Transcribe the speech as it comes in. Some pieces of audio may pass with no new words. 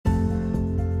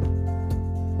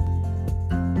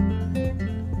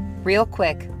Real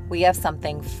quick, we have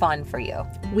something fun for you.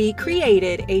 We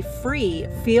created a free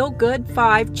Feel Good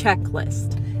 5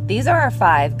 checklist. These are our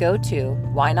 5 go-to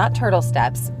why not turtle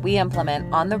steps we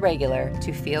implement on the regular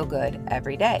to feel good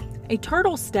every day. A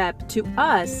turtle step to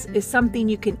us is something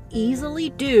you can easily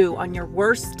do on your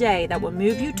worst day that will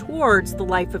move you towards the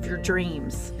life of your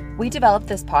dreams. We developed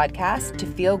this podcast to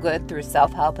feel good through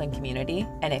self-help and community,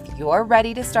 and if you're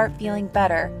ready to start feeling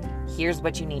better, here's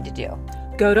what you need to do.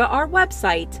 Go to our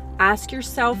website,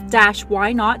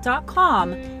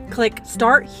 askyourself-whynot.com, click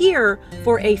Start Here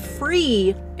for a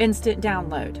free instant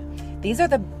download. These are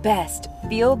the best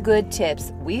feel-good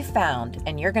tips we found,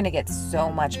 and you're going to get so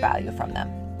much value from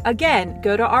them. Again,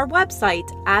 go to our website,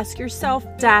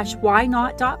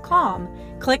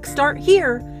 askyourself-whynot.com, click Start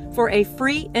Here for a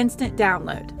free instant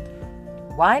download.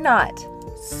 Why not?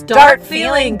 Start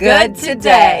feeling good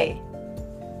today.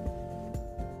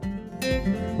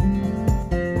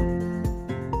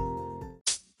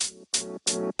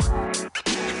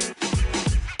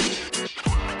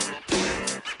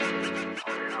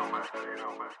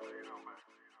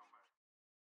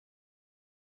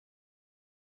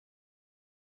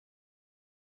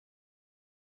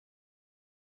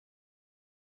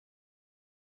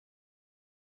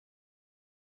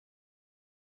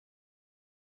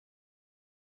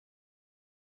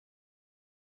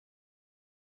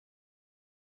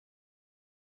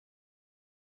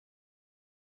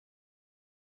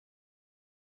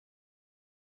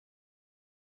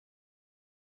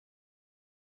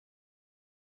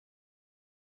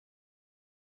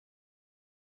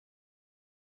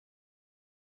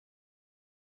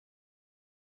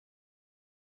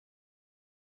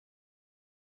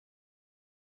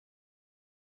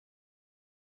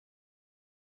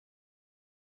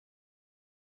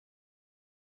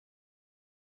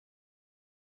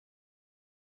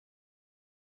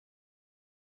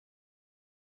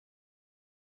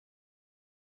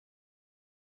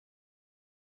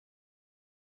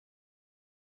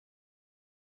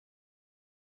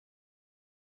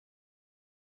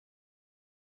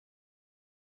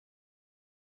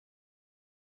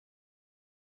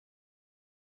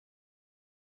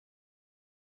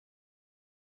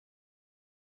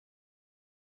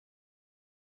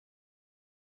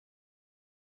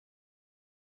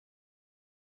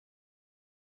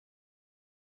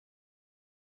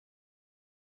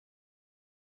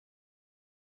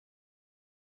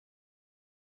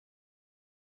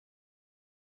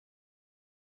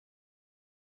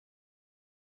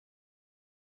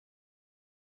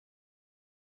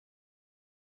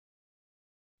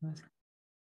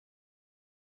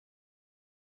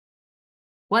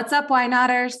 What's up, Why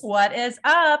Notters? What is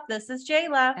up? This is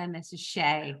Jayla. And this is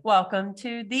Shay. Welcome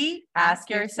to the Ask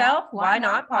Yourself Why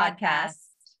Not podcast.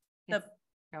 Go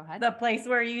ahead. The place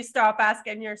where you stop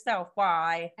asking yourself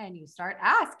why. And you start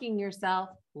asking yourself,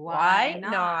 why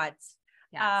not?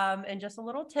 Yes. And just a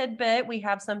little tidbit, we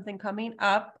have something coming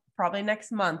up probably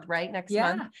next month, right? Next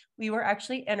month. We were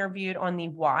actually interviewed on the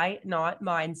why not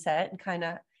mindset and kind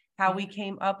of how we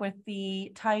came up with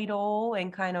the title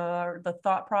and kind of the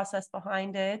thought process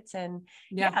behind it. And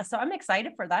so I'm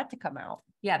excited for that to come out.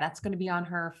 Yeah, that's going to be on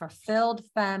her Fulfilled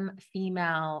Femme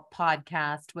Female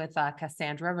podcast with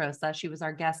Cassandra Rosa. She was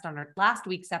our guest on our last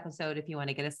week's episode, if you want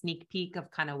to get a sneak peek of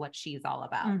kind of what she's all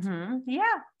about. Mm-hmm. Yeah.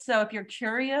 So if you're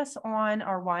curious on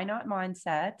our why not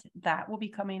mindset, that will be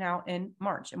coming out in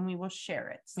March and we will share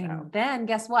it. So and then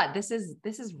guess what? This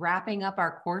is wrapping up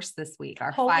our course this week,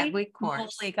 our 5-week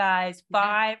course. Holy guys,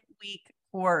 5-week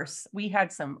course. We had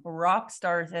some rock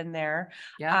stars in there.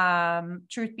 Yeah.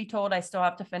 Truth be told, I still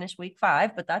have to finish week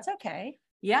 5, but that's okay.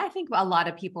 Yeah, I think a lot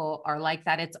of people are like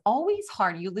that. It's always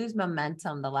hard. You lose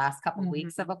momentum the last couple of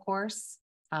weeks of a course.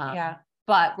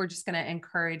 But we're just going to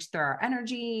encourage through our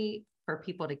energy for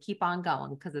people to keep on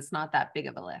going because it's not that big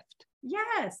of a lift.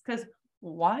 Yes, because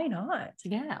why not?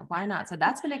 Yeah, why not? So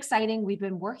that's been exciting. We've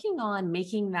been working on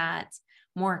making that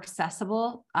more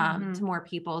accessible to more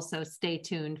people. So stay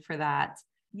tuned for that.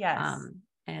 Yes.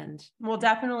 And we'll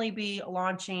definitely be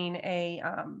launching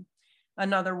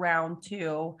another round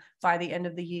too by the end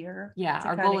of the year. Yeah.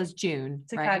 Our goal is June.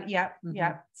 Right? Yeah.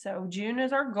 So June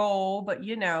is our goal, but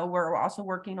we're also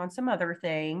working on some other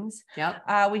things.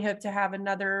 Yep. We hope to have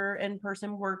another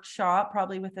in-person workshop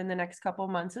probably within the next couple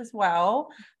of months as well.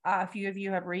 A few of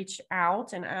you have reached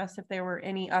out and asked if there were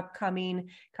any upcoming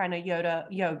kind of yoga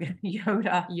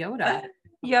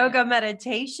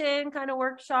meditation kind of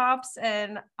workshops,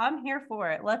 and I'm here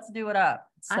for it. Let's do it up.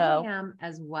 So I am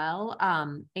as well.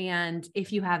 And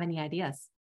if you have any ideas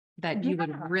that you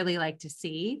would really like to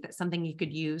see, that's something you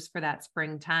could use for that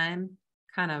springtime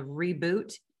kind of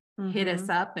reboot, hit us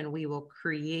up and we will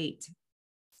create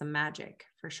some magic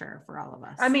for sure for all of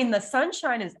us. I mean, the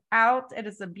sunshine is out. It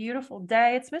is a beautiful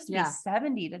day. It's supposed to be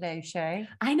 70 today, Shay.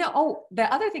 I know. Oh,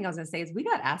 the other thing I was going to say is we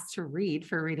got asked to read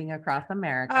for Reading Across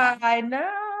America. I know.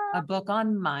 A book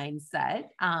on mindset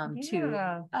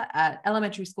to a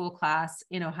elementary school class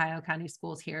in Ohio County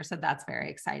Schools here. So that's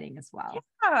very exciting as well.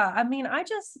 Yeah. I mean, I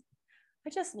just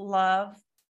love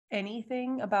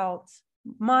anything about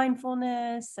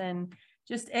mindfulness and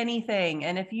just anything.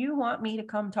 And if you want me to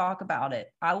come talk about it,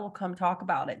 I will come talk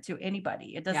about it to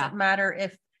anybody. It doesn't matter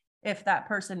if that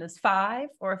person is 5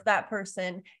 or if that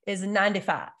person is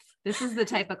 95. This is the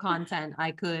type of content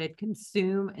I could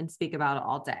consume and speak about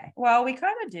all day. Well, we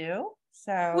kind of do.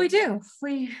 So we do.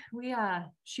 We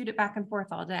shoot it back and forth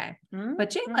all day. Mm-hmm.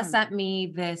 But Jayla sent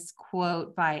me this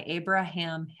quote by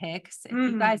Abraham Hicks. If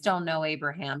you guys don't know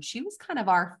Abraham, she was kind of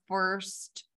our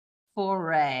first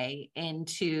foray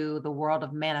into the world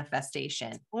of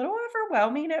manifestation. A little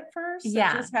overwhelming at first.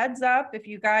 Yeah. So just heads up, if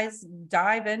you guys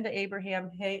dive into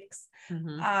Abraham Hicks,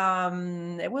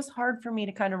 it was hard for me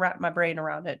to kind of wrap my brain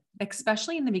around it.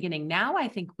 Especially in the beginning. Now I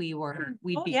think we'd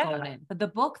be golden. But the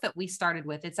book that we started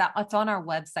with, it's on our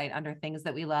website under things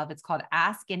that we love. It's called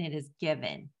Ask and It Is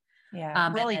Given.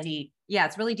 Yeah. Really deep. Yeah,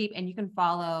 it's really deep. And you can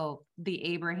follow the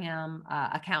Abraham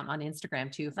account on Instagram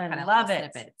too. For I love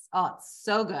it. Snippets. Oh, it's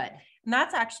so good. And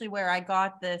that's actually where I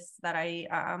got this, that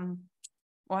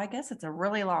well, I guess it's a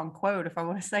really long quote if I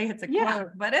want to say it's a quote,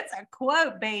 but it's a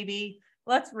quote, baby.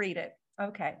 Let's read it.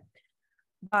 Okay.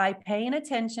 By paying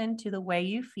attention to the way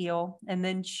you feel and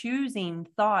then choosing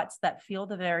thoughts that feel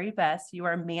the very best, you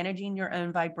are managing your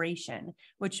own vibration,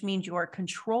 which means you are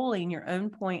controlling your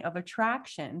own point of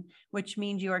attraction, which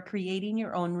means you are creating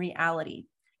your own reality.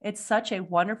 It's such a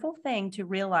wonderful thing to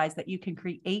realize that you can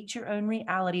create your own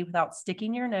reality without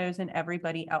sticking your nose in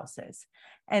everybody else's,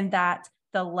 and that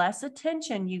the less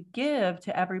attention you give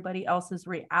to everybody else's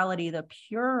reality, the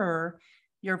purer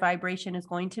your vibration is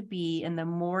going to be, and the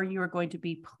more you are going to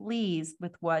be pleased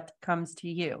with what comes to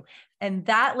you. And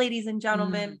that, ladies and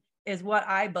gentlemen, is what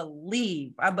I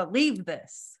believe. I believe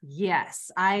this. Yes,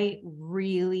 I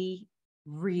really,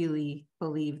 really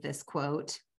believe this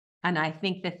quote. And I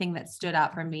think the thing that stood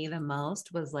out for me the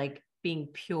most was like being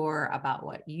pure about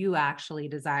what you actually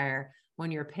desire when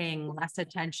you're paying less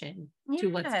attention to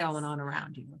what's going on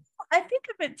around you. I think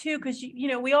of it too, because,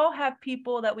 we all have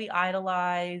people that we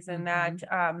idolize and that,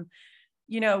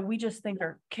 we just think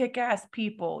are kick-ass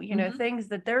people, things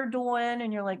that they're doing.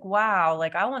 And you're like, wow,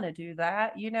 like I want to do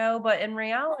that, but in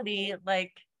reality,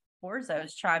 like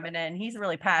Orzo's chiming in. He's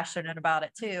really passionate about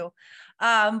it too.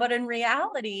 But in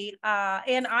reality,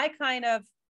 and I kind of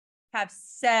have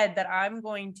said that I'm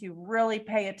going to really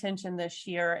pay attention this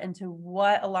year into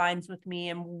what aligns with me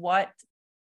and what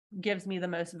gives me the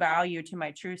most value to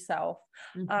my true self.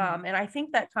 And I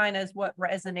think that kind of is what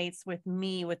resonates with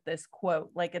me with this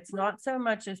quote. Like, it's not so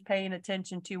much as paying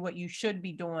attention to what you should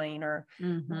be doing or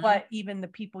what even the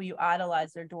people you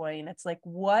idolize are doing. It's like,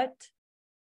 what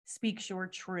speaks your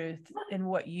truth and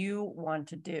what you want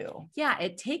to do. Yeah.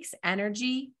 It takes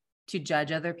energy to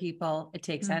judge other people. It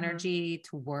takes energy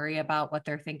to worry about what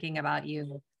they're thinking about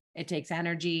you. It takes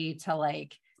energy to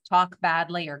like talk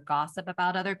badly or gossip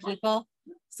about other people.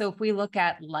 So if we look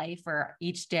at life or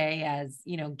each day as,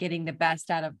 getting the best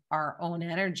out of our own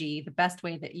energy, the best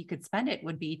way that you could spend it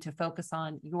would be to focus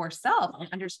on yourself and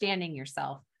understanding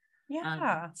yourself.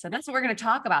 Yeah. So that's what we're going to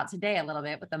talk about today a little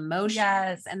bit with emotions.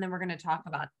 Yes. And then we're going to talk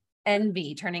about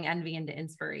envy, turning envy into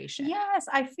inspiration. Yes.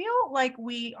 I feel like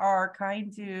we're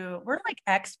like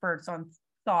experts on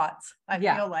thoughts. I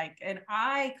feel like, and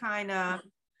I kind of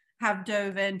have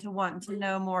dove into wanting to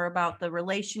know more about the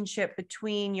relationship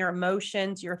between your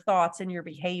emotions, your thoughts, and your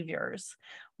behaviors,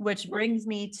 which brings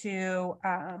me to,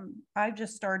 I've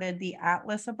just started the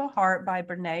Atlas of the Heart by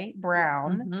Brené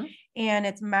Brown, and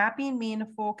it's mapping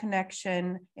meaningful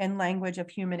connection and language of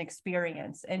human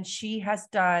experience. And she has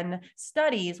done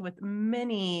studies with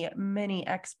many, many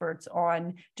experts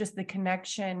on just the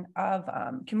connection of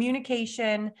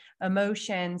communication,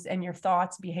 emotions, and your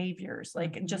thoughts, behaviors,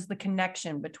 like just the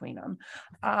connection between them.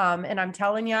 And I'm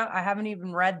telling you, I haven't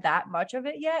even read that much of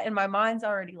it yet, and my mind's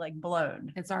already like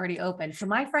blown. It's already open. So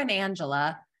my friend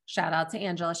Angela, shout out to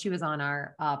Angela. She was on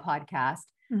our podcast.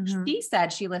 She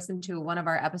said she listened to one of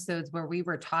our episodes where we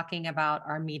were talking about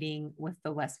our meeting with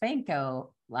the West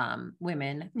Banco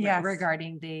women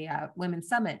regarding the Women's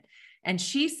Summit. And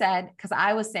she said, because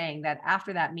I was saying that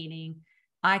after that meeting,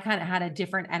 I kind of had a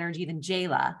different energy than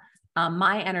Jayla.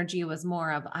 My energy was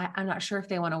more of, I'm not sure if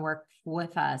they want to work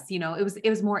with us. It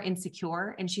was more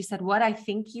insecure. And she said, what I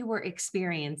think you were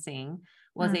experiencing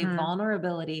was a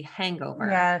vulnerability hangover.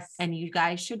 Yes. And you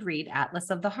guys should read Atlas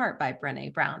of the Heart by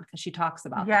Brené Brown, because she talks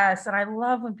about that. Yes. And I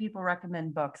love when people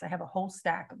recommend books. I have a whole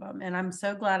stack of them, and I'm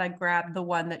so glad I grabbed the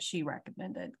one that she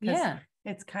recommended. Yeah.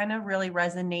 It's kind of really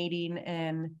resonating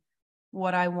in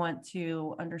what I want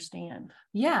to understand.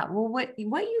 Yeah. Well, what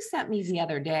you sent me the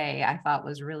other day, I thought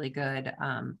was really good,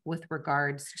 with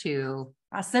regards to,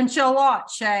 I sent you a lot,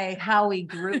 Shay, how we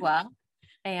grew up.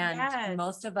 And Yes.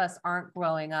 most of us aren't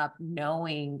growing up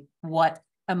knowing what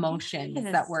emotions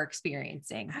that we're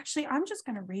experiencing. Actually, I'm just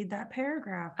going to read that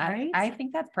paragraph, right? I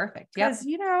think that's perfect. Because,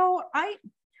 I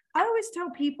always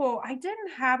tell people I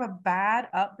didn't have a bad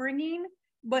upbringing,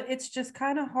 but it's just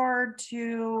kind of hard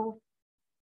to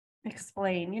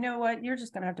explain. You know what? You're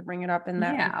just going to have to bring it up in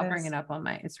that. Yeah, I'll bring it up on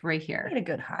it's right here. I need a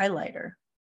good highlighter.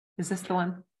 Is this the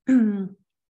one?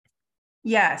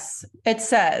 Yes, it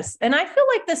says, and I feel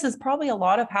like this is probably a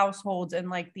lot of households in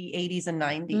like the 80s and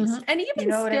 90s. And even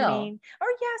what still. I mean? Or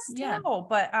still.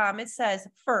 But it says,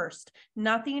 first,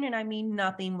 nothing, and I mean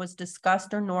nothing, was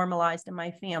discussed or normalized in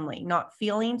my family. Not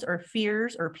feelings or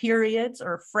fears or periods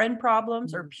or friend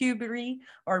problems or puberty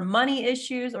or money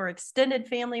issues or extended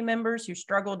family members who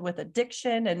struggled with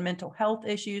addiction and mental health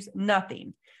issues.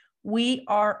 Nothing. We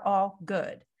are all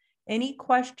good. Any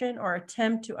question or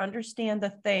attempt to understand the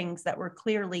things that were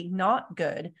clearly not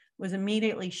good was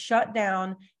immediately shut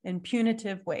down in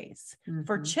punitive ways.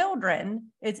 For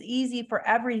children, it's easy for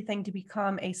everything to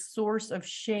become a source of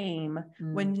shame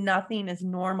when nothing is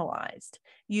normalized.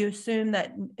 You assume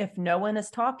that if no one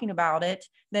is talking about it,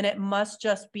 then it must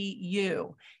just be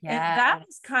you. Yes. And that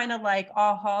was kind of like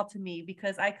aha to me,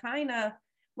 because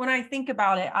when I think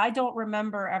about it, I don't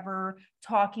remember ever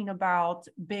talking about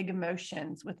big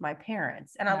emotions with my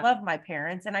parents. And I love my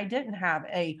parents, and I didn't have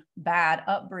a bad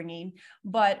upbringing.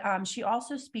 But she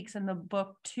also speaks in the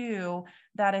book too,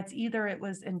 that it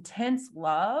was intense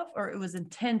love or it was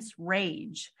intense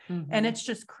rage. And it's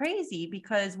just crazy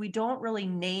because we don't really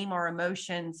name our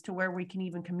emotions to where we can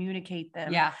even communicate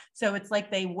them. Yeah. So it's like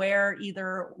they wear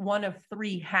either one of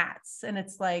three hats, and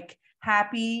it's like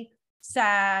happy,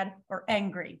 sad, or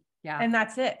angry. Yeah. And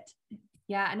that's it.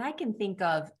 Yeah. And I can think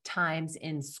of times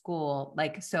in school,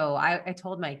 so I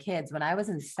told my kids when I was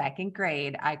in second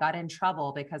grade, I got in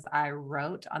trouble because I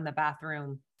wrote on the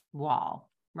bathroom wall.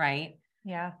 Right.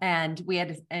 Yeah. And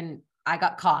I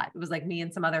got caught. It was like me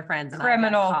and some other friends. And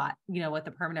Criminal. I got caught, with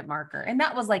a permanent marker. And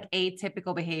that was like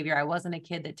atypical behavior. I wasn't a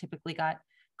kid that typically got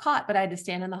caught, but I had to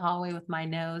stand in the hallway with my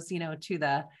nose, to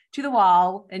the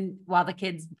wall, and while the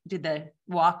kids did the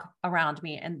walk around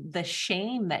me. And the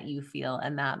shame that you feel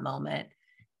in that moment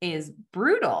is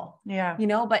brutal. Yeah.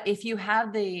 But if you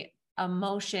have the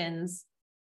emotions,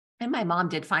 and my mom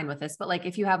did fine with this, but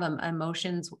if you have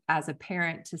emotions as a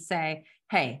parent to say,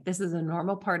 hey, this is a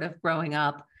normal part of growing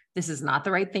up. This is not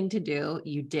the right thing to do.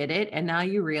 You did it. And now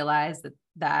you realize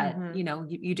that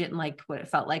you didn't like what it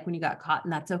felt like when you got caught,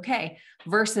 and that's okay.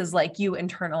 Versus you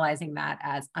internalizing that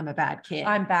as, I'm a bad kid.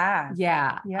 I'm bad.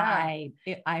 Yeah. Yeah.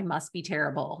 I must be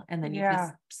terrible. And then you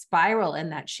just spiral in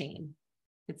that shame.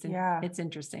 It's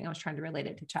interesting. I was trying to relate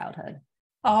it to childhood.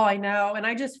 Oh, I know. And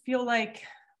I just feel like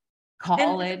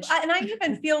college. And I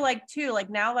even feel like too,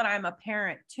 now that I'm a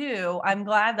parent too, I'm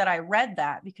glad that I read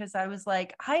that, because I was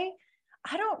like, I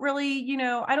don't really,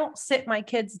 I don't sit my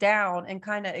kids down and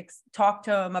kind of talk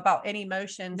to them about any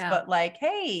emotions, but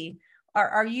hey,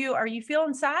 are you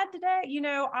feeling sad today?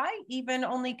 I even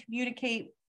only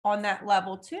communicate on that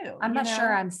level too. I'm not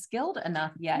sure I'm skilled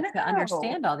enough yet to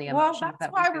understand all the emotions. Well,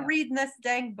 that's why we're reading this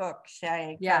dang book,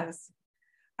 Shay. Yes.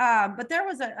 But there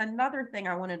was another thing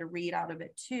I wanted to read out of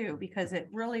it too, because it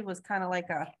really was kind of like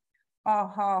a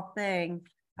aha thing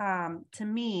to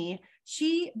me.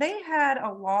 They had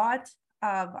a lot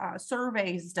of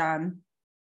surveys done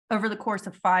over the course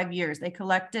of 5 years. They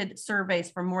collected surveys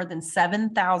from more than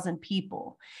 7,000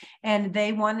 people, and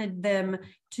they wanted them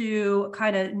to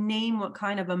kind of name what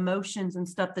kind of emotions and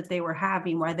stuff that they were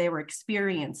having, why they were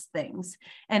experiencing things.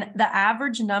 And the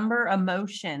average number of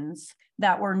emotions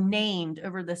that were named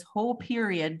over this whole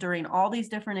period during all these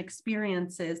different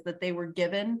experiences that they were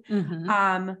given,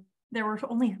 there were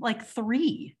only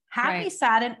 3: happy,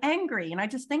 sad, and angry. And I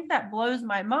just think that blows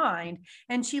my mind.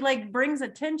 And she brings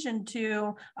attention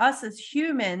to us as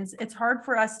humans. It's hard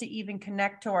for us to even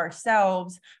connect to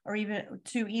ourselves, or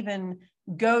even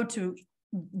go to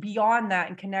beyond that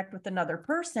and connect with another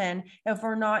person if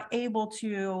we're not able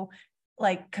to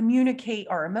communicate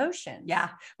our emotions.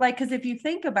 Yeah. Because if you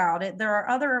think about it, there are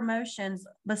other emotions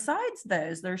besides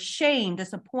those. There's shame,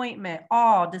 disappointment,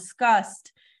 awe,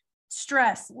 disgust,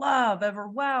 stress, love,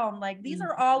 overwhelm. These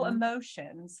are all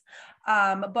emotions.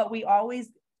 But we always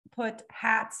put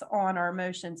hats on our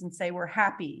emotions and say we're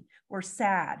happy, we're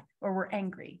sad, or we're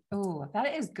angry. Oh,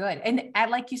 that is good. And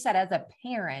like you said, as a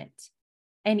parent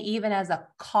and even as a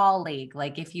colleague,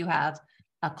 like if you have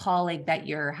a colleague that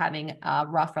you're having a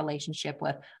rough relationship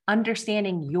with,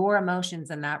 understanding your emotions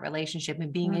in that relationship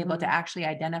and being able to actually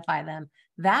identify them,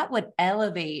 that would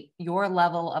elevate your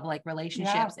level of like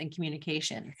relationships and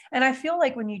communication. And I feel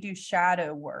like when you do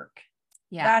shadow work,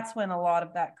 that's when a lot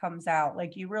of that comes out.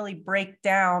 Like you really break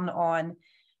down on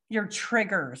your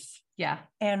triggers. Yeah.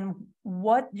 And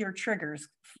what your triggers,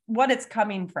 what it's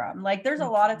coming from. Like there's a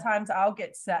lot of times I'll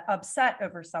get upset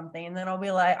over something and then I'll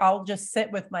be like, I'll just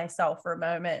sit with myself for a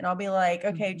moment and I'll be like,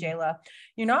 okay, Jayla,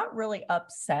 you're not really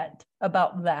upset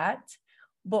about that,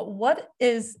 but what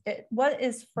is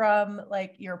from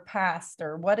like your past,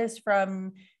 or what is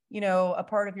from, you know, a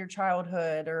part of your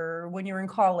childhood or when you're in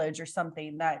college or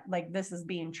something that like this is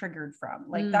being triggered from.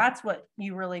 Like that's what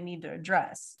you really need to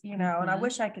address, you know. And I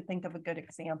wish I could think of a good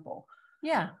example.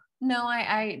 Yeah. No,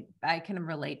 I can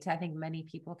relate to, I think many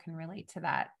people can relate to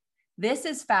that. This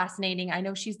is fascinating. I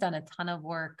know she's done a ton of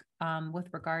work with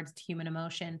regards to human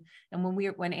emotion. And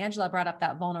when Angela brought up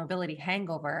that vulnerability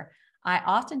hangover, I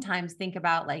oftentimes think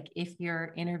about like, if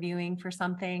you're interviewing for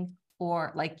something,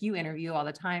 or like you interview all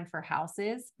the time for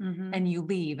houses and you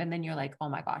leave and then you're like, oh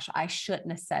my gosh, I shouldn't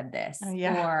have said this.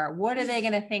 Or what are they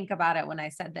going to think about it when I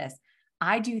said this?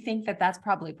 I do think that that's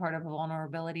probably part of a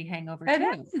vulnerability hangover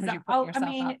too. I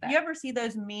mean, you ever see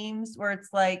those memes where it's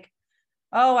like,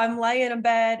 oh, I'm laying in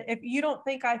bed. If you don't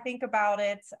think I think about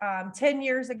it, 10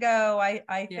 years ago,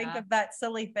 I think of that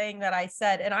silly thing that I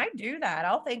said. And I do that.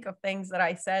 I'll think of things that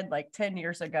I said like 10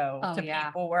 years ago to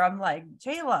people where I'm like,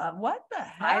 Jayla, what the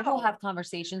hell? I will have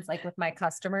conversations like with my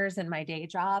customers in my day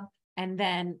job. And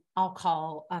then I'll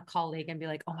call a colleague and be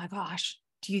like, oh my gosh,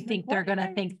 do you think they're going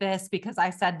to think this because I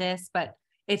said this? But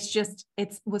it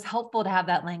was helpful to have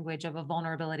that language of a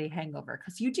vulnerability hangover.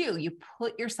 Cause you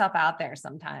put yourself out there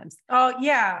sometimes. Oh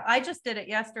yeah. I just did it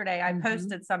yesterday. I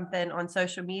posted something on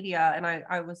social media and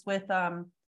I was with,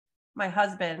 my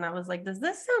husband and I was like, does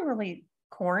this sound really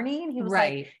corny? And he was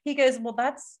like, he goes, well,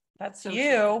 that's so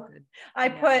you. I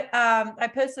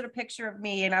posted a picture of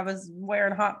me and I was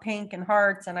wearing hot pink and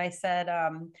hearts. And I said,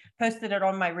 posted it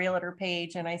on my realtor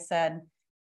page. And I said,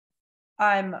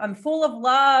 I'm full of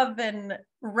love and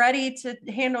ready to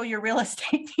handle your real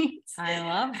estate needs. I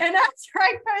love it. And after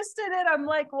I posted it, I'm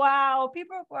like, wow,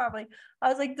 people are probably, I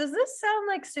was like, does this sound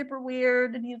like super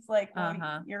weird? And he's like,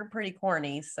 well, you're pretty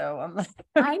corny. So I'm like,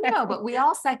 I know, but we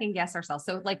all second guess ourselves.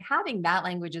 So like having that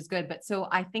language is good. But so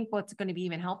I think what's going to be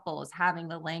even helpful is having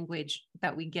the language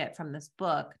that we get from this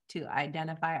book to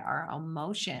identify our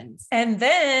emotions. And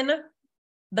then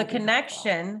the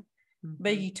connection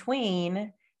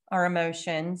between our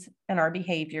emotions and our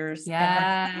behaviors.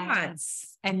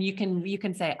 Yes. And you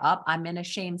can say, up, I'm in a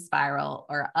shame spiral,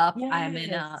 or up, I'm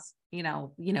in a,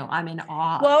 I'm in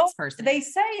awe of this person. They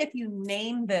say if you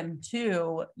name them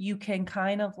too, you can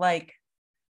kind of like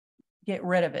get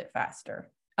rid of it faster.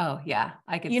 Oh yeah.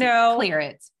 I could, clear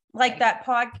it. Like that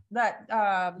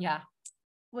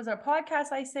was a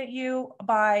podcast I sent you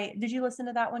did you listen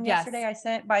to that one yesterday? I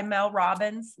sent by Mel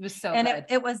Robbins. It was so good.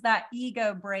 It was that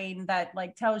ego brain that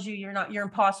like tells you your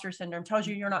imposter syndrome, tells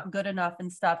you you're not good enough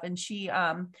and stuff. And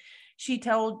she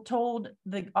told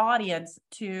the audience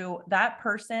to that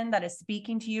person that is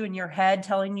speaking to you in your head,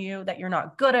 telling you that you're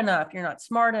not good enough, you're not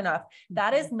smart enough.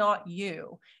 That is not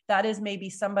you. That is maybe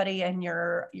somebody in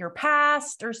your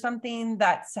past or something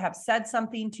that have said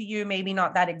something to you, maybe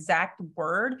not that exact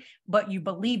word, but you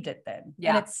believed it then.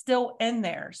 And it's still in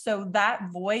there. So that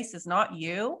voice is not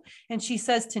you. And she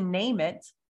says to name it.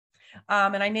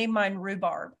 And I named mine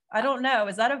rhubarb. I don't know.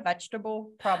 Is that a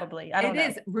vegetable? Probably. I don't know.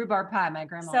 It is rhubarb pie. My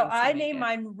grandma. So I named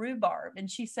mine rhubarb.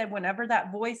 And she said, whenever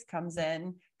that voice comes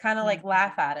in, kind of like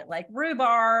laugh at it, like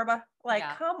rhubarb, like,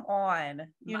 come on,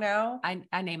 you know?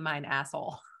 I named mine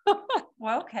asshole.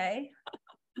 Well, okay.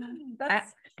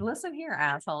 Listen here,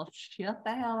 asshole. Shut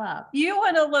the hell up. You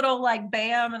went a little like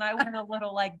Bam and I went a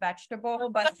little like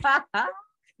vegetable, but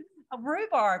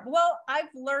rhubarb. Well, I've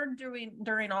learned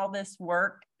during all this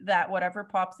work that whatever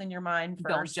pops in your mind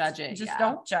first, don't judge it. Just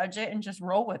don't judge it and just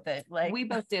roll with it. Like we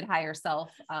both did higher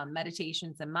self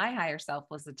meditations, and my higher self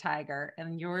was a tiger,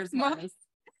 and yours was.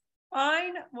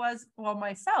 Mine was,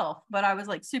 myself, but I was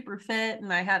like super fit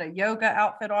and I had a yoga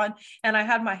outfit on and I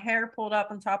had my hair pulled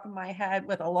up on top of my head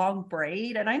with a long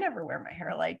braid, and I never wear my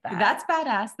hair like that. That's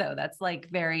badass though. That's like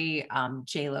very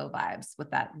J-Lo vibes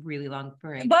with that really long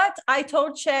braid. But I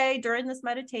told Shay during this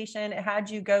meditation, it had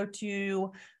you go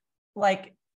to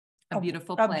like a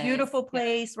beautiful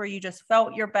place where you just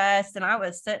felt your best. And I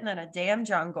was sitting in a damn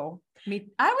jungle. I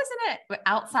was in it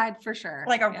outside for sure.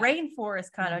 Like a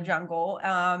rainforest kind of jungle.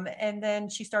 And then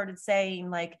she started saying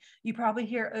like, you probably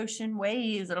hear ocean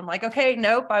waves. And I'm like, okay,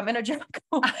 nope, I'm in a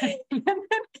jungle. And then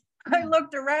I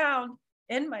looked around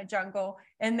in my jungle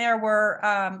and there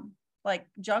were, like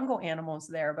jungle animals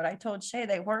there, but I told Shay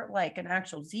they weren't like an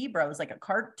actual zebra. It was like a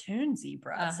cartoon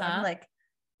zebra. So I'm like,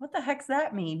 what the heck's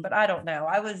that mean? But I don't know.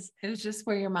 It was just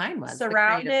where your mind was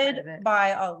surrounded by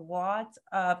a lot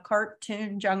of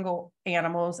cartoon jungle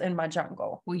animals in my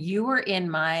jungle. Well, you were in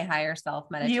my higher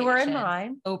self meditation. You were in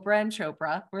mine. Oprah and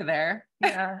Chopra were there.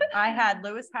 Yeah. I had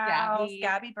Lewis Howes,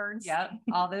 Gabby Burns. Yep.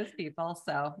 All those people.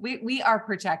 So we are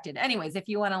protected. Anyways, if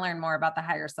you want to learn more about the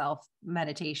higher self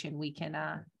meditation, we can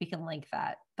link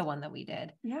that, the one that we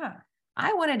did. Yeah.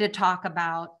 I wanted to talk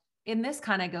about, and this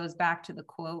kind of goes back to the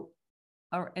quote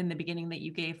or in the beginning that you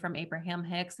gave from Abraham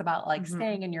Hicks about like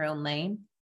staying in your own lane.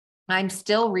 I'm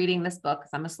still reading this book because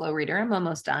I'm a slow reader. I'm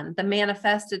almost done. The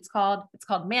Manifest, it's called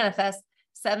Manifest,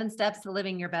 7 Steps to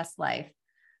Living Your Best Life.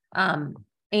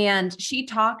 And she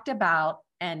talked about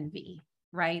envy,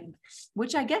 right?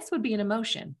 Which I guess would be an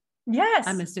emotion. Yes.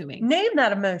 I'm assuming. Name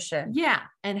that emotion. Yeah.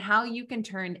 And how you can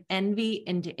turn envy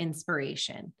into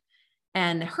inspiration.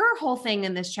 And her whole thing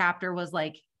in this chapter was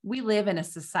like, we live in a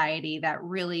society that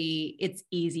really, it's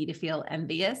easy to feel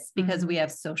envious because we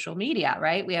have social media,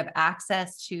 right? We have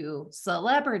access to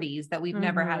celebrities that we've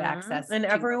never had access to. And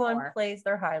everyone before. Plays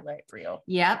their highlight reel.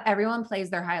 Yep. Everyone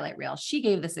plays their highlight reel. She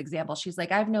gave this example. She's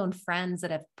like, I've known friends that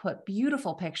have put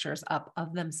beautiful pictures up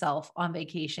of themselves on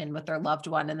vacation with their loved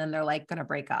one. And then they're like, going to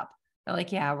break up. They're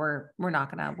like, yeah, we're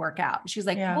not going to work out. She's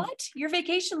like, what? Your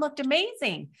vacation looked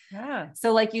amazing. Yeah.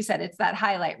 So like you said, it's that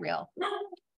highlight reel.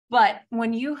 But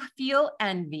when you feel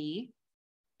envy,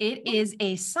 it is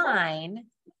a sign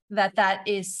that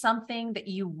is something that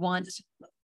you want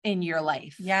in your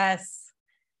life. Yes.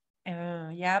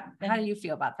 Yep. How do you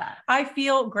feel about that? I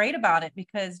feel great about it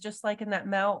because just like in that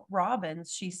Mel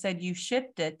Robbins, she said, you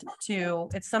shift it to,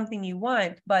 it's something you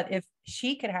want, but if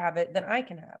she could have it, then I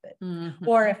can have it.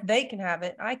 Or if they can have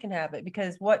it, I can have it,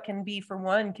 because what can be for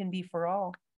one can be for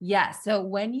all. Yeah. So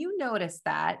when you notice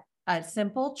that, a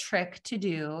simple trick to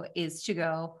do is to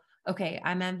go, okay,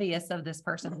 I'm envious of this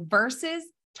person, versus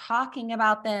talking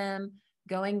about them,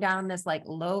 going down this like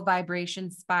low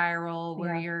vibration spiral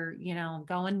where you're,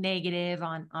 going negative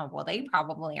on, oh, well, they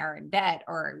probably are in debt,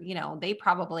 or, they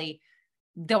probably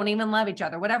don't even love each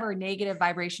other, whatever negative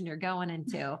vibration you're going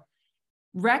into.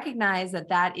 Recognize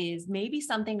that is maybe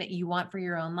something that you want for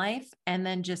your own life, and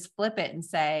then just flip it and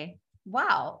say,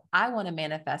 wow, I want to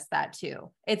manifest that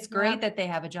too. It's great that they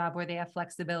have a job where they have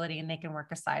flexibility and they can work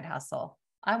a side hustle.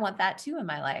 I want that too in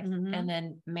my life, and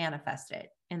then manifest it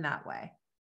in that way.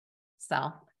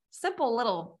 So simple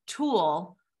little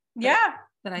tool. That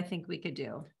I think we could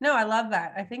do. No, I love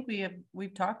that. I think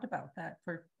we've talked about that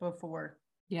before.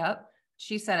 Yep.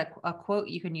 She said a quote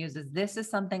you can use is, this is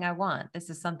something I want. This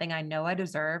is something I know I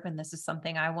deserve. And this is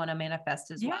something I want to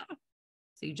manifest as well.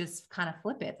 So you just kind of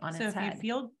flip it on its head. So if you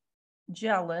feel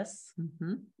jealous,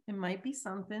 it might be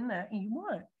something that you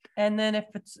want. And then if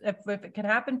it can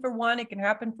happen for one, it can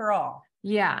happen for all.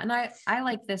 Yeah. And I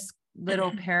like this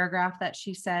little paragraph that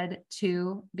she said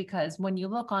too, because when you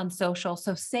look on social,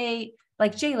 so say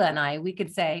like Jayla and I, we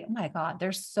could say, oh my God,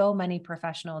 there's so many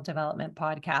professional development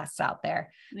podcasts out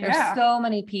there. There's so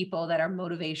many people that are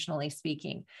motivationally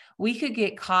speaking. We could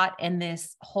get caught in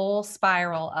this whole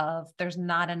spiral of there's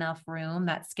not enough room,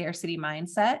 that scarcity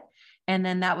mindset. And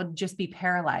then that would just be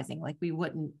paralyzing. Like we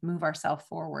wouldn't move ourselves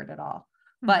forward at all.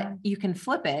 But you can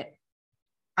flip it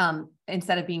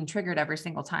instead of being triggered every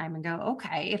single time and go,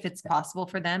 okay, if it's possible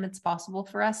for them, it's possible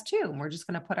for us too. And we're just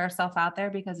going to put ourselves out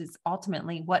there because it's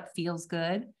ultimately what feels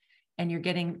good. And you're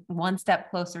getting one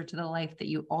step closer to the life that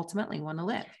you ultimately want to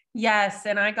live. Yes.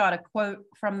 And I got a quote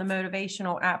from the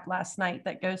motivational app last night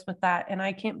that goes with that. And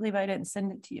I can't believe I didn't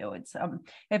send it to you. It's,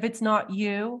 if it's not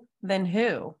you, then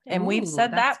who? And we've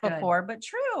said that before, but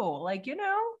true. Like,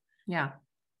 yeah,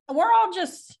 we're all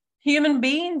just human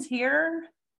beings here.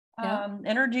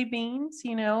 Energy beings,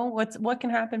 what can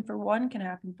happen for one can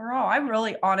happen for all. I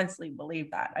really honestly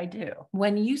believe that. I do.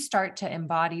 When you start to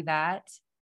embody that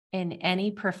in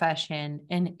any profession,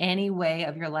 in any way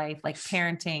of your life, like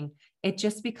parenting, it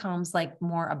just becomes like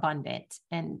more abundant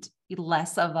and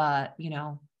less of a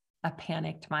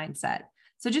panicked mindset.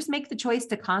 So just make the choice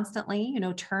to constantly,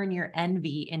 turn your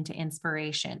envy into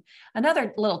inspiration.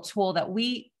 Another little tool that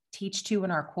we teach too in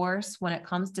our course when it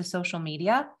comes to social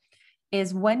media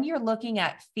is when you're looking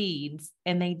at feeds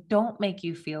and they don't make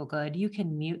you feel good, you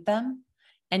can mute them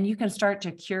and you can start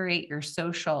to curate your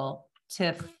social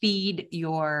to feed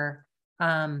your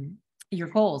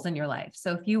goals in your life.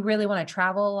 So if you really want to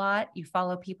travel a lot, you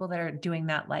follow people that are doing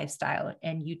that lifestyle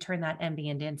and you turn that envy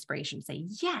into inspiration. Say,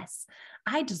 yes,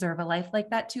 I deserve a life like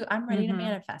that too. I'm ready to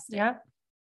manifest it. Yeah.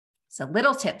 So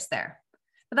little tips there,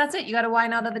 but that's it. You got a why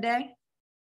not of the day.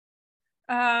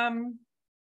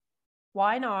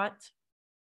 Why not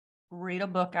read a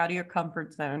book out of your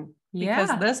comfort zone?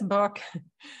 Because this book,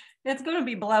 it's going to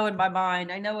be blowing my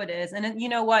mind. I know it is. And you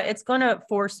know what? It's going to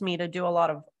force me to do a lot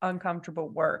of uncomfortable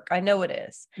work. I know it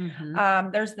is.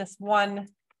 There's this one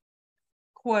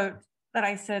quote that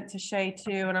I sent to Shay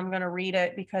too, and I'm going to read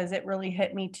it because it really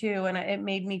hit me too. And it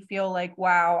made me feel like,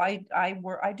 wow,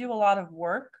 I do a lot of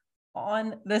work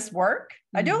on this work.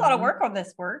 I do a lot of work on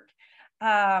this work.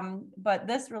 But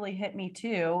this really hit me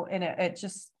too. And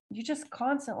you just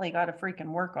constantly got to freaking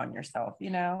work on yourself,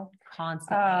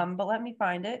 Constantly. But let me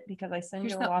find it because I send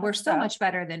you a lot we're of stuff. so much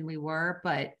better than we were,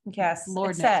 but yes,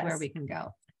 Lord knows where we can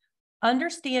go.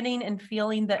 Understanding and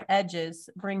feeling the edges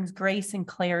brings grace and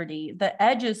clarity. The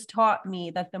edges taught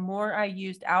me that the more I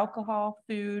used alcohol,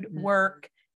 food, work,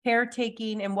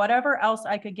 caretaking, and whatever else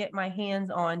I could get my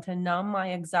hands on to numb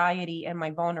my anxiety and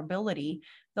my vulnerability,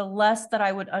 the less that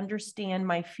I would understand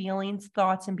my feelings,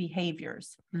 thoughts, and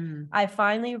behaviors. I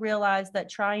finally realized that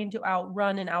trying to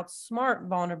outrun and outsmart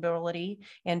vulnerability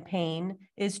and pain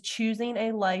is choosing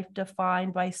a life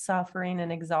defined by suffering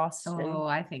and exhaustion. Oh,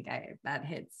 I think that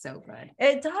hits so good.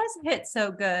 It does hit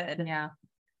so good. Yeah.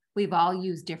 We've all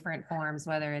used different forms,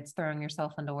 whether it's throwing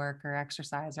yourself into work or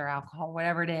exercise or alcohol,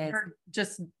 whatever it is. Or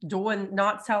just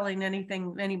not telling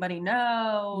anybody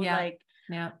no.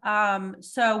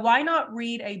 So why not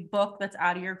read a book that's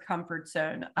out of your comfort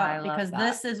zone? Because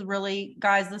this is really,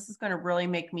 guys, this is going to really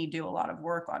make me do a lot of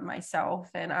work on myself,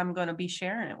 and I'm going to be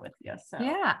sharing it with you. So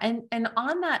yeah. And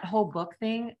on that whole book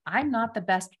thing, I'm not the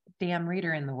best damn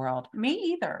reader in the world.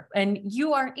 Me either. And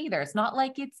you aren't either. It's not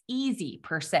like it's easy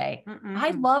per se.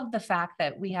 I love the fact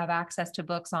that we have access to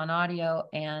books on audio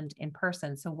and in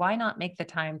person. So why not make the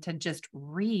time to just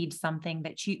read something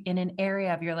that you, in an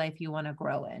area of your life you want to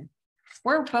grow in?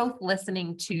 We're both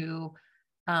listening to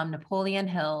Napoleon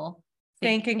Hill,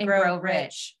 Think and Grow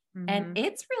Rich. And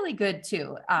it's really good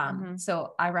too.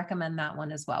 So I recommend that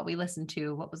one as well. We listened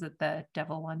to, what was it? The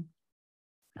devil one?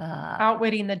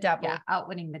 Outwitting the Devil. Yeah,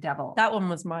 Outwitting the Devil. That one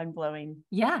was mind blowing.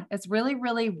 Yeah, it's really,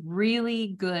 really,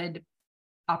 really good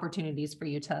opportunities for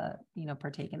you to,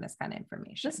 partake in this kind of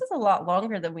information. This is a lot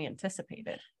longer than we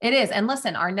anticipated. It is. And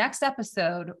listen, our next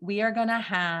episode, we are going to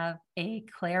have a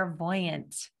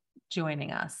clairvoyant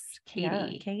joining us,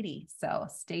 Katie. So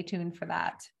stay tuned for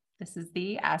that. This is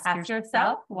the Ask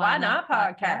Yourself Why Not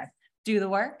podcast. Do the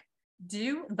work.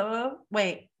 Do the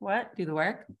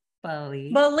work.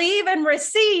 Believe and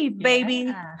receive, baby.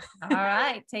 Yeah. All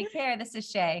right. Take care. This is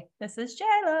Shay. This is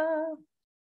Jayla.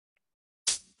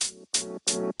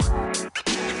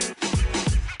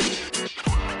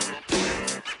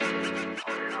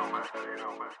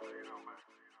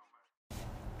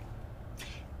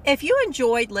 If you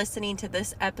enjoyed listening to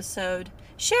this episode,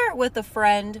 share it with a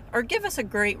friend or give us a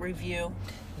great review.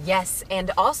 Yes.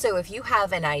 And also, if you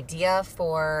have an idea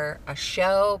for a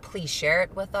show, please share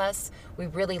it with us. We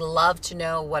really love to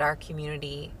know what our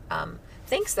community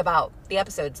thinks about the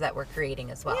episodes that we're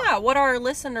creating as well. Yeah, what our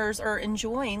listeners are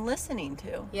enjoying listening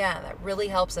to. Yeah, that really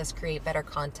helps us create better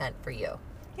content for you.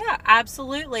 Yeah,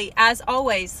 absolutely. As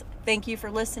always, thank you for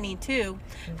listening to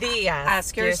the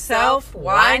Ask Yourself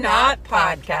Why Not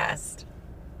podcast.